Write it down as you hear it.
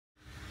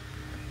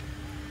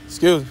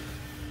Excuse me.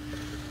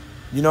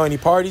 You know any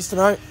parties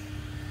tonight?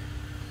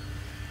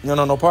 You don't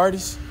know no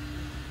parties?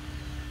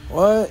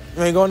 What?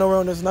 You ain't going nowhere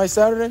on this nice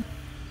Saturday?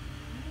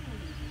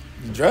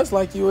 You dress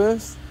like you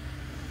is.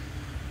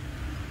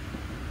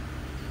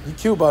 You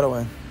cute, by the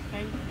way.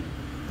 Thank you.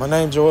 My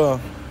name's Joel.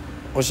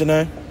 What's your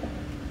name?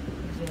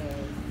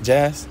 Jazz.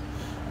 Jazz?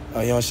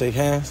 Oh, you want to shake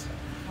hands?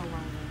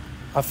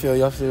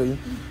 Hawaii. I feel you.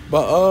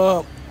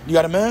 But, you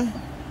got a man? No.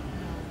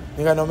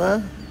 You got no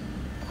man?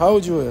 How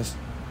old you is?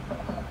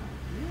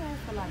 You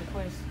ask a lot of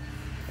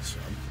questions.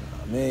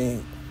 I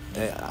mean,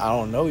 I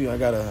don't know you. I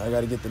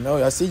gotta get to know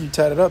you. I see you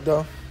tatted up,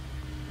 though.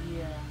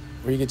 Yeah.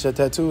 Where you get your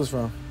tattoos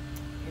from?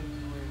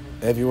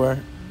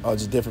 Everywhere? Oh,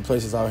 just different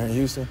places out here in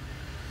Houston?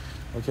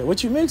 Okay,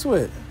 what you mix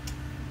with?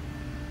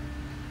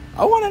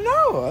 I want to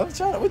know. I'm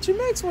trying to, what you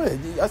mix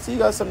with? I see you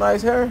got some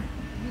nice hair.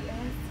 You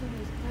asked too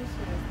many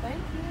questions. Thank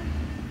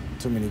you.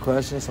 Too many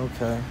questions?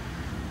 Okay.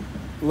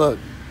 Look,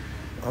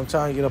 I'm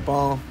trying to get up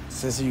on,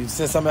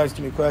 since I'm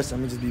asking you questions, I'm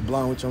going to just be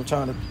blunt with you. I'm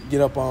trying to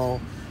get up on,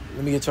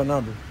 let me get your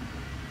number.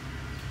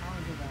 I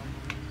don't give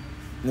out.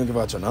 You don't give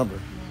out your number?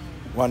 No.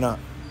 Why not?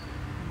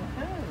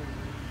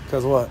 Because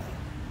Because what?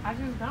 I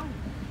just don't.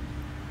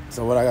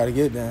 So what I got to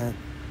get then?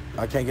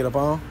 I can't get up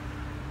on?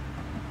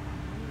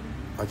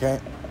 I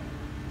can't?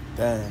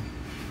 Dang.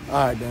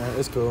 All right, Dan.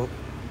 It's cool.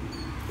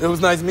 It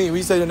was nice meeting you.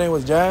 You said your name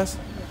was Jazz?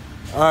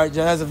 All right,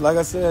 Jazz. Like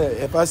I said,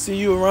 if I see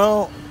you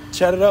around,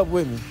 chat it up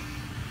with me.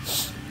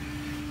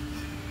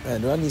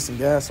 Man, do I need some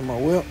gas on my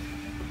whip?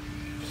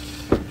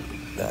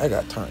 I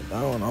got turned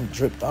down. I'm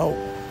dripped out.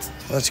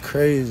 That's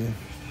crazy.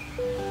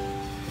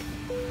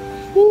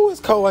 Ooh, it's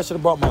cold. I should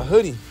have brought my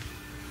hoodie.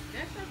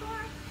 That's your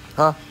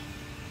car? Huh?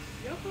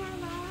 Your car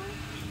line?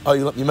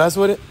 Oh, you mess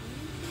with it?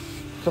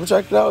 Come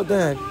check it out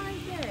then. I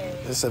like that.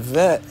 It's a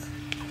vet.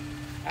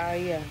 Oh,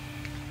 yeah.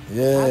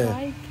 Yeah.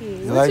 I like it.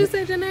 You What like you it?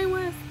 said your name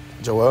was?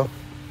 Joel.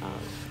 Oh.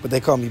 But they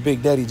call me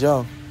Big Daddy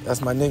Joe.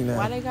 That's my nickname.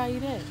 Why they got you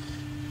that?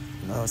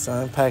 You know what I'm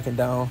saying? Packing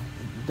down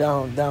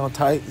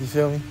tight, you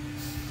feel me?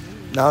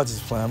 No, I'm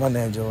just playing. My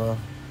name Joel.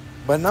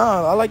 But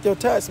nah, I like your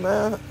tats,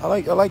 man. I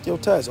like your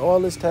tats. All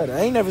this tatted.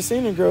 I ain't never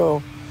seen a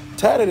girl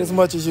tatted as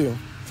much as you.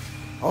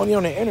 Only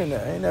on the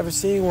internet. I ain't never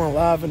seen one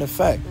live in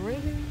effect. Really?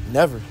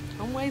 Never.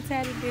 I'm way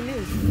tatted than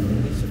this.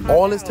 You should find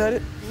All out. this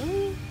tatted?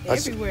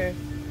 Everywhere.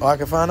 Oh, I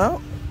can find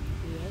out?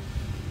 Yeah,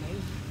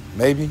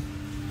 Maybe. maybe.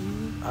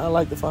 I'd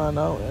like to find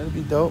out. That'd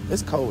be dope.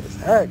 It's cold as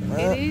heck,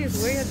 man. It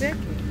is. Wear your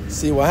jacket.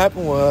 See, what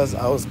happened was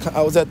I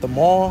was at the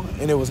mall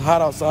and it was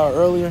hot outside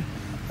earlier,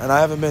 and I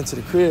haven't been to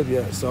the crib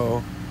yet.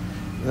 So,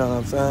 you know what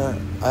I'm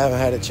saying? I haven't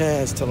had a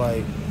chance to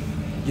like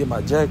get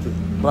my jacket.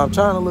 But I'm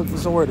trying to look for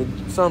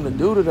something to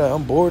do today.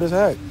 I'm bored as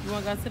heck. You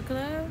want to go to the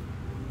club?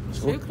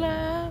 Strip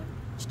club?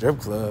 Strip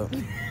club.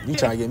 You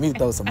trying to get me to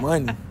throw some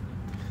money?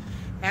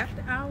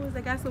 After hours,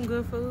 they got some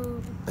good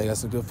food. They got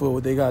some good food.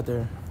 What they got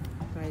there?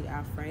 Like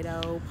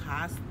Alfredo,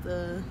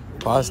 pasta.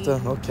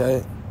 Pasta. wings. Okay.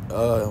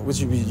 What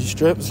you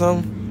strip or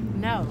something?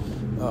 No.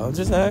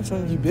 Just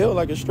asking. You build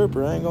like a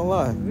stripper. I ain't gonna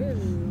lie. Really?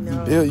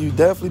 No. You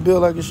definitely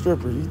build like a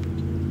stripper.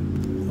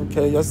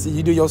 Okay, y'all see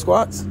you do your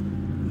squats?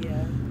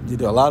 Yeah. You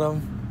do a lot of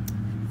them?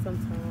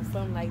 Sometimes.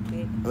 Something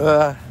like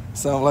that.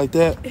 Something like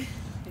that.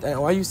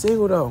 Damn, why you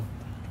single though?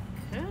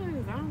 Cause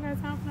I don't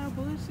got time for no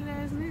bullshit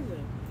ass nigga.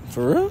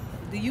 For real?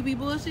 Do you be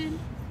bullshitting?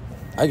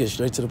 I get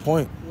straight to the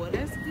point. Well,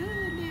 that's good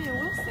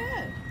then. What's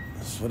that?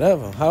 It's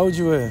whatever. How old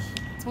you is?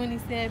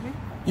 27.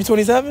 You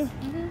 27?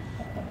 Mm-hmm.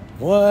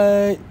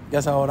 What?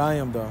 Guess how old I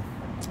am though?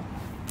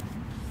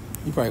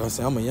 You probably gonna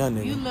say I'm a young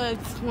nigga. You look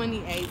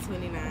 28,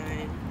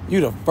 29.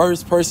 You the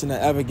first person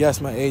that ever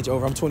guessed my age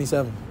over. I'm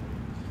 27.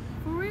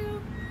 For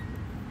real?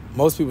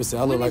 Most people say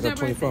I look When like is I'm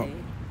your 24. birthday?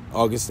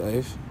 August 8th, So you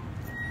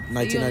a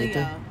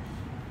 1993. Leo.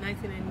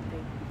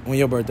 1993. When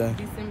your birthday?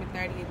 December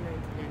 30th,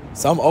 1993.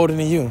 So I'm older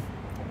than you.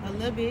 A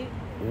little bit.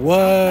 What?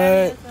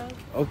 I'm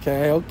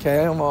Okay.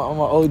 I'm a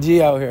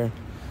OG out here.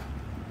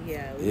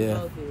 Yeah, we Yeah.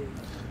 both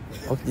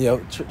is. Okay, yeah,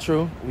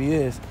 true. We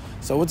is.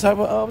 So what type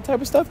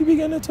of stuff you be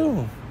getting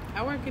into?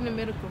 I work in the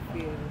medical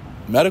field.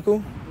 Medical?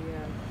 Yeah.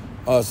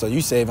 Oh, so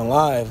you saving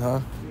lives, huh?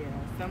 Yeah,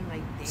 something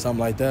like that. Something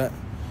like that.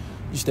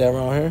 You stay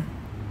around here?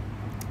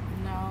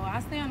 No,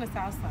 I stay on the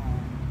south side.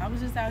 I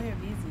was just out here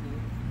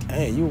visiting.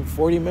 Hey, you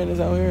 40 minutes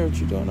out here? What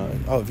you doing out here?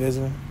 Oh,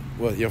 visiting?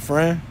 What, your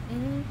friend?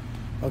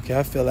 Mm-hmm. Okay,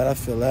 I feel that.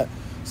 So, look,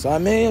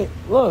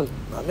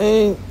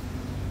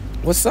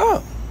 what's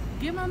up?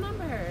 Get my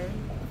number.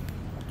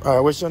 All right,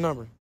 what's your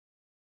number?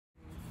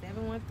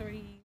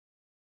 713.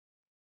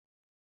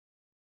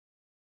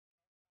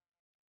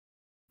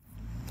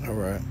 All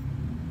right.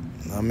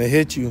 I'm going to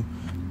hit you,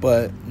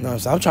 but no,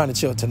 so I'm trying to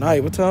chill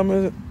tonight. What time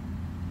is it?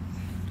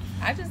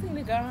 I just need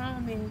to go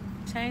home and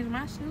change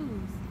my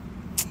shoes.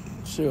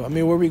 Sure.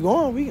 Where we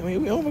going? We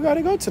don't got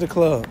to go to the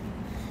club.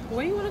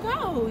 Where you want to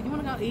go? You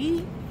want to go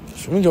eat?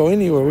 We can go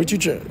anywhere. We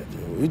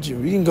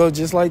can go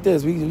just like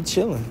this. We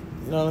chilling.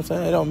 You know what I'm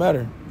saying? It don't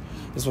matter.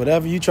 It's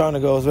whatever you trying to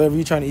go. It's whatever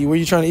you trying to eat. Where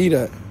you trying to eat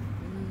at?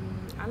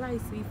 I like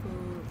seafood.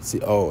 See,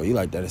 oh, you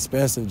like that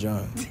expensive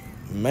joint.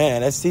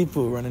 Man, that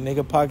seafood running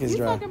nigga pockets You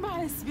dry. talking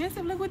about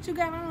expensive? Look what you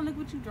got on. Look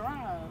what you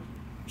drive.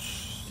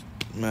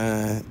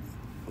 Man,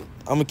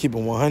 I'm gonna keep it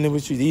 100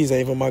 with you. These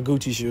ain't even my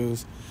Gucci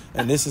shoes,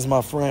 and this is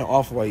my friend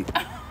Off-White.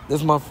 This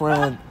is my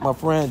friend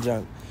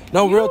junk.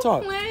 No, real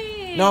talk.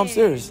 Playing. No, I'm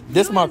serious.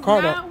 This is my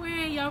car. Not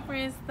wearing your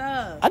friend's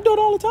stuff. I do it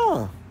all the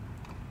time.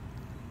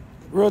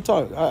 Real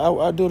talk.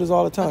 I do this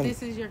all the time. But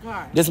this is your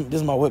car. This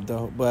is my whip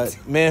though. But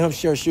me and him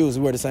share shoes.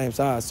 We wear the same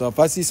size. So if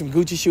I see some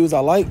Gucci shoes I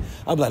like,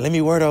 I'm like, let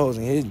me wear those,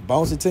 and he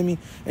bounce it to me.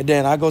 And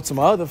then I go to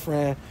my other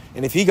friend,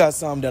 and if he got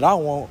something that I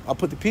want, I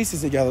put the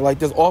pieces together like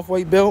this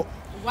Off-White belt.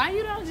 Why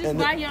you don't just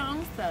buy your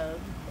own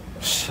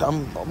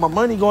stuff? My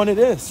money going to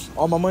this.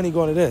 All my money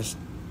going to this.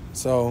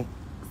 So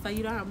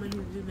you don't have money to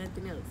do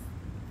nothing else.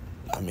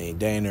 I mean,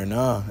 dang or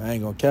nah, I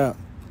ain't gonna cap.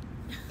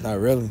 Not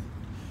really.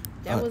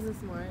 That wasn't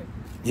smart.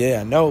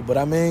 Yeah, I know, but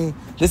I mean,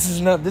 this is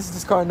enough. This is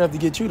this car enough to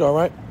get you though,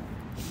 right?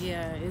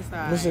 Yeah, it's all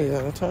Let me see.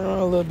 I'll turn around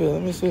a little bit.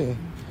 Let me see.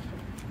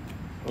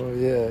 Oh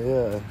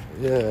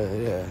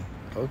yeah.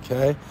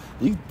 Okay,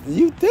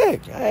 you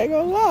thick. I ain't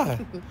gonna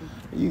lie.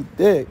 You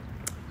thick.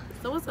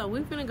 So what's up? We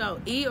finna go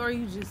eat, or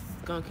you just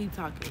gonna keep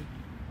talking?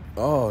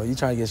 Oh, you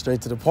trying to get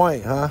straight to the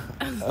point, huh?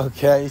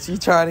 Okay, she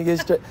trying to get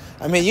straight.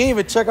 I mean, you ain't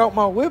even check out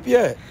my whip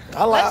yet.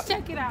 Let's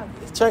check it out.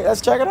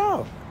 Let's check it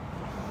out.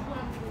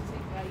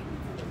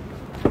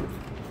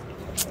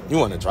 You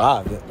want to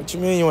drive it? What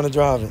you mean you want to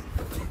drive it?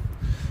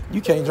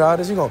 You can't drive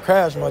this. You gonna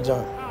crash my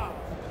junk.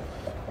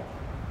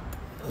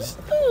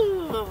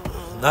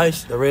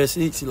 Nice. The red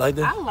seats. You like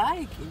that? I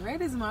like it.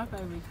 Red is my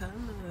favorite color.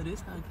 This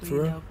how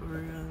clean out for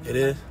real. It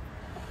is.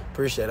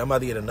 Appreciate it. I'm about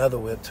to get another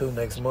whip too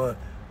next month.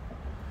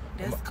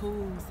 That's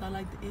cool. So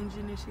like the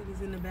engine and shit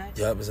is in the back?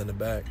 Yep, it's in the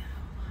back.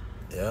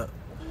 Yeah.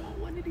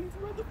 One of these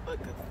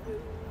motherfuckers.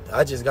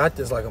 I just got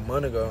this like a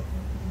month ago.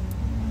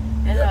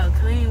 That's all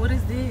clean. What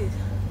is this?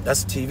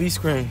 That's a TV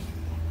screen.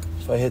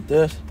 If I hit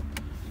this,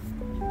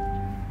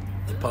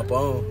 it pop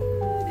on.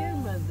 That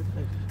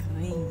motherfucker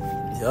clean.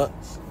 Yep.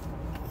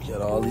 You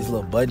got all these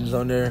little buttons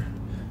on there.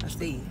 I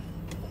see.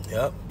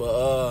 Yep.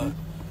 But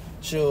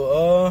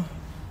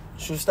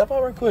should step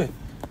out right quick.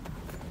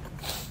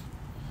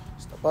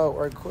 Step out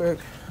right quick.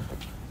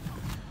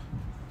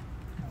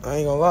 I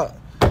ain't gonna lie.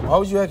 Why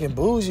was you acting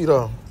bougie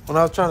though when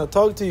I was trying to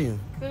talk to you?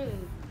 Cause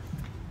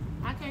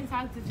I can't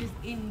talk to just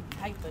any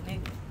type of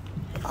nigga.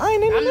 I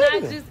ain't any I'm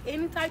nigga. not just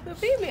any type of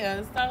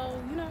female,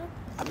 so you know.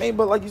 I mean,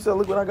 but like you said,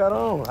 look what I got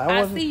on.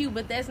 I see you,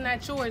 but that's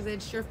not yours.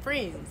 That's your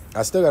friend's.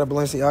 I still got a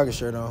Balenciaga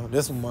shirt on.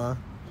 This one mine.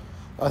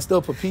 I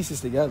still put pieces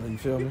together. You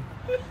feel me?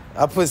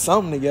 I put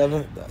something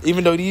together,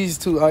 even though these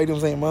two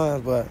items ain't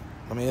mine. But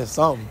I mean, it's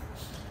something.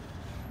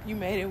 You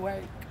made it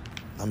work.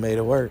 I made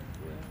it work.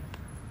 Yeah.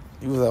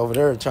 You was over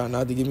there trying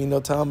not to give me no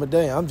time of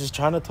day. I'm just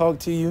trying to talk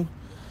to you.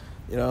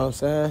 You know what I'm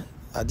saying?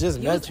 I just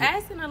met you. You was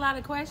asking a lot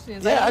of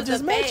questions. Yeah, I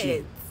just met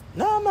you.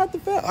 No, I'm not the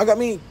fat. I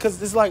mean,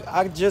 cause it's like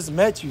I just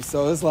met you,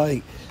 so it's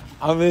like,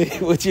 I mean,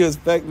 what you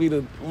expect me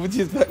to do,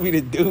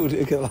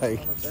 nigga?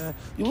 Like,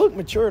 you look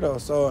mature though,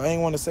 so I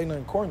ain't want to say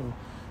nothing corny.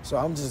 So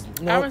I'm just,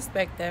 you know. I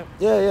respect that.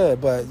 Yeah,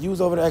 but you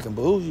was over there acting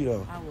bougie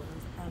though. I was.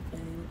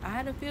 I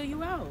had to feel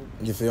you out.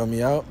 You feel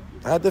me out?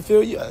 I had to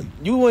feel you.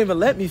 You won't even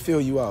let me feel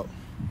you out.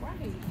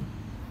 Right.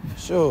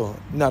 Sure.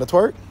 You know how to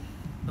twerk?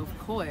 Of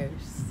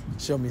course.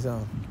 Show me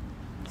some.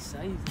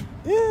 Show you some.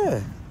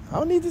 Yeah. I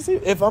don't need to see.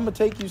 If I'm going to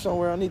take you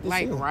somewhere, I need to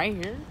see. Like right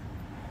here?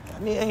 I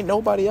mean, ain't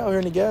nobody out here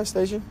in the gas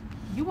station.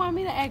 You want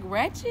me to act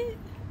ratchet?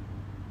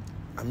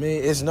 I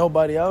mean, it's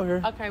nobody out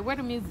here. Okay, where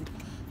the music?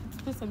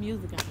 Put some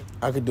music on it.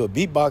 I could do a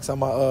beatbox on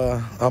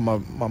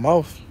my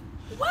mouth.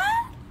 What?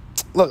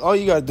 Look, all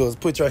you got to do is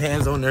put your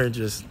hands on there and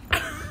just...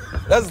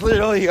 That's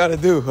literally all you got to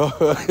do. Oh,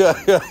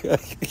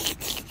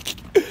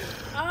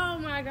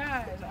 my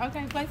gosh.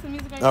 Okay, play some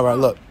music on your All right,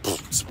 phone. look.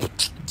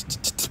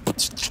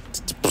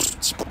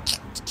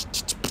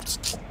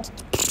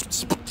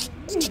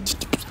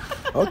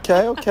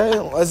 Okay.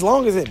 As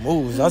long as it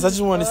moves. I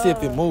just want to see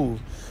if it moves.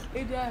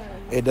 It does.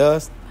 It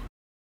does?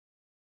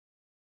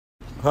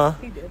 Huh?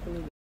 He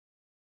definitely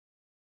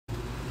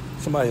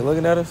Somebody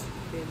looking at us?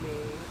 did.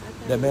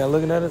 That man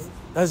looking at us?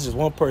 That's just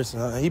one person.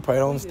 Huh? He probably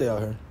don't want to stay out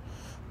here.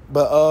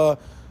 But,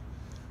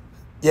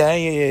 yeah.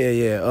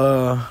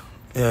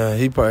 Yeah,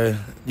 he probably...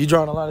 You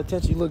drawing a lot of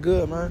attention. You look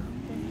good,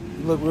 man.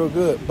 You look real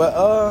good.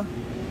 But,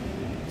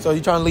 so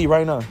you trying to leave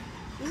right now?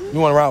 Mm-hmm. You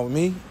want to ride with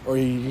me? Or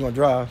you going to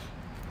drive?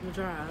 I'm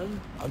drive.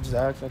 I'm just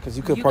asking because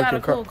you could park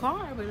your car. You got a cool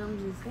car, but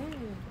I'm just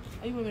saying.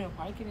 Are you want me to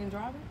park it and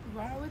drive it?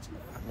 Ride with you?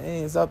 I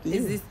mean, it's up to you.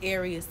 Is this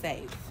area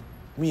safe?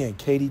 We in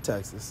Katy,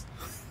 Texas.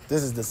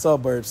 This is the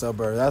suburb.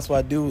 That's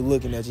why dude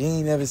looking at you. He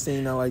ain't never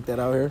seen nothing like that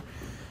out here.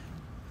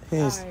 All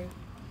right.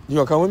 You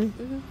gonna come with me?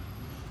 Mm-hmm.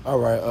 All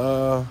right.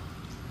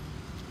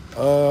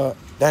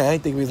 Dang, I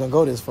didn't think we was gonna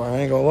go this far. I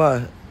ain't gonna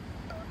lie.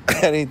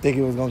 I didn't think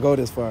it was gonna go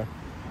this far.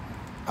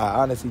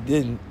 I honestly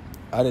didn't.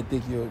 I didn't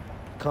think you would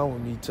come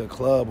with me to a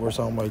club or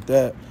something like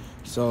that.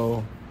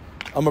 So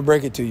I'm gonna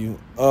break it to you.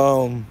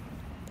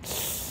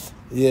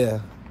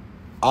 Yeah.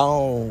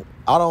 I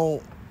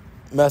don't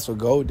mess with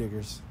gold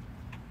diggers.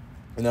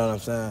 You know what I'm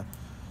saying?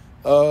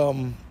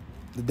 The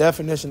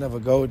definition of a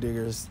gold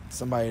digger is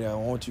somebody that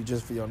wants you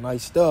just for your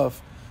nice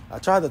stuff. I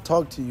tried to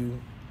talk to you.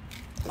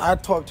 I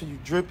talked to you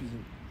drippy.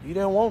 You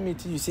didn't want me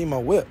till you see my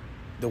whip.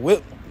 The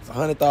whip is a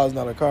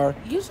 $100,000 car.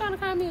 You trying to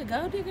call me a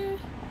gold digger?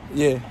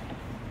 Yeah.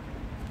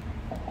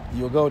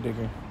 You a gold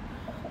digger.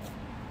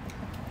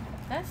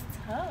 That's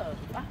tough.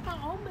 I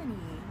got own money.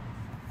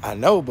 I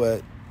know,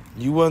 but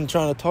you wasn't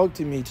trying to talk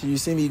to me till you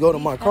see me go to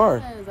my car.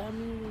 Because, I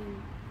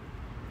mean,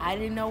 I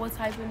didn't know what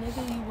type of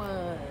nigga he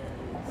was.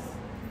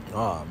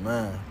 Oh,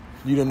 man.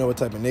 You didn't know what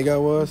type of nigga I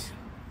was?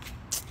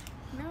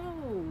 No.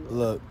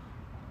 Look,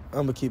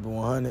 I'm going to keep it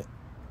 100.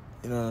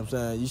 You know what I'm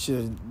saying? You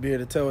should be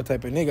able to tell what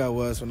type of nigga I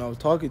was when I was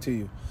talking to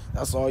you.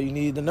 That's all you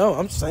need to know.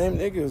 I'm the same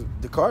nigga.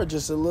 The car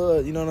just a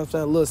little, you know what I'm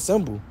saying, a little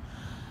symbol.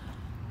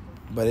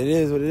 But it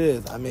is what it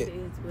is. I mean, it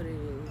is what it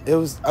is. It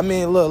was, I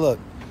mean, look.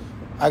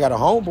 I got a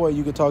homeboy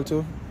you could talk to.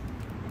 You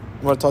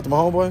want to talk to my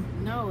homeboy?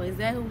 No, is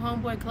that who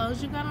homeboy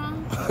clothes you got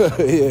on?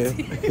 Yeah.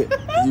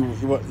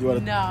 you want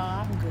to? No,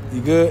 I'm good.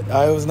 You good?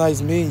 It was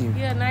nice meeting you.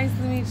 Yeah, nice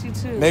to meet you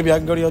too. Maybe I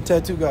can go to your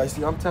tattoo guy.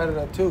 See, I'm tatted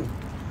up too.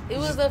 It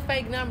was a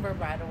fake number,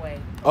 by the way.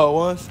 Oh, it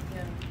was?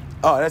 Yeah.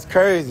 Oh, that's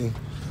crazy.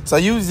 So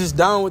you was just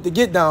down with the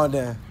get down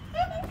then?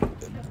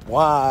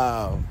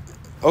 Wow.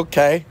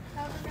 Okay.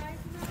 Have a nice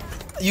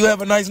night. You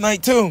have a nice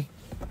night too.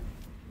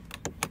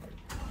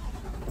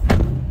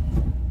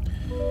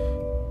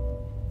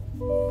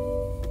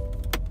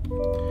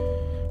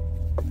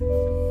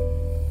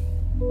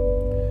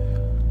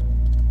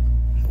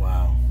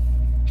 Wow.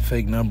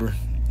 Fake number.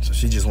 So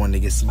she just wanted to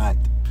get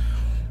smacked.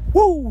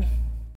 Woo!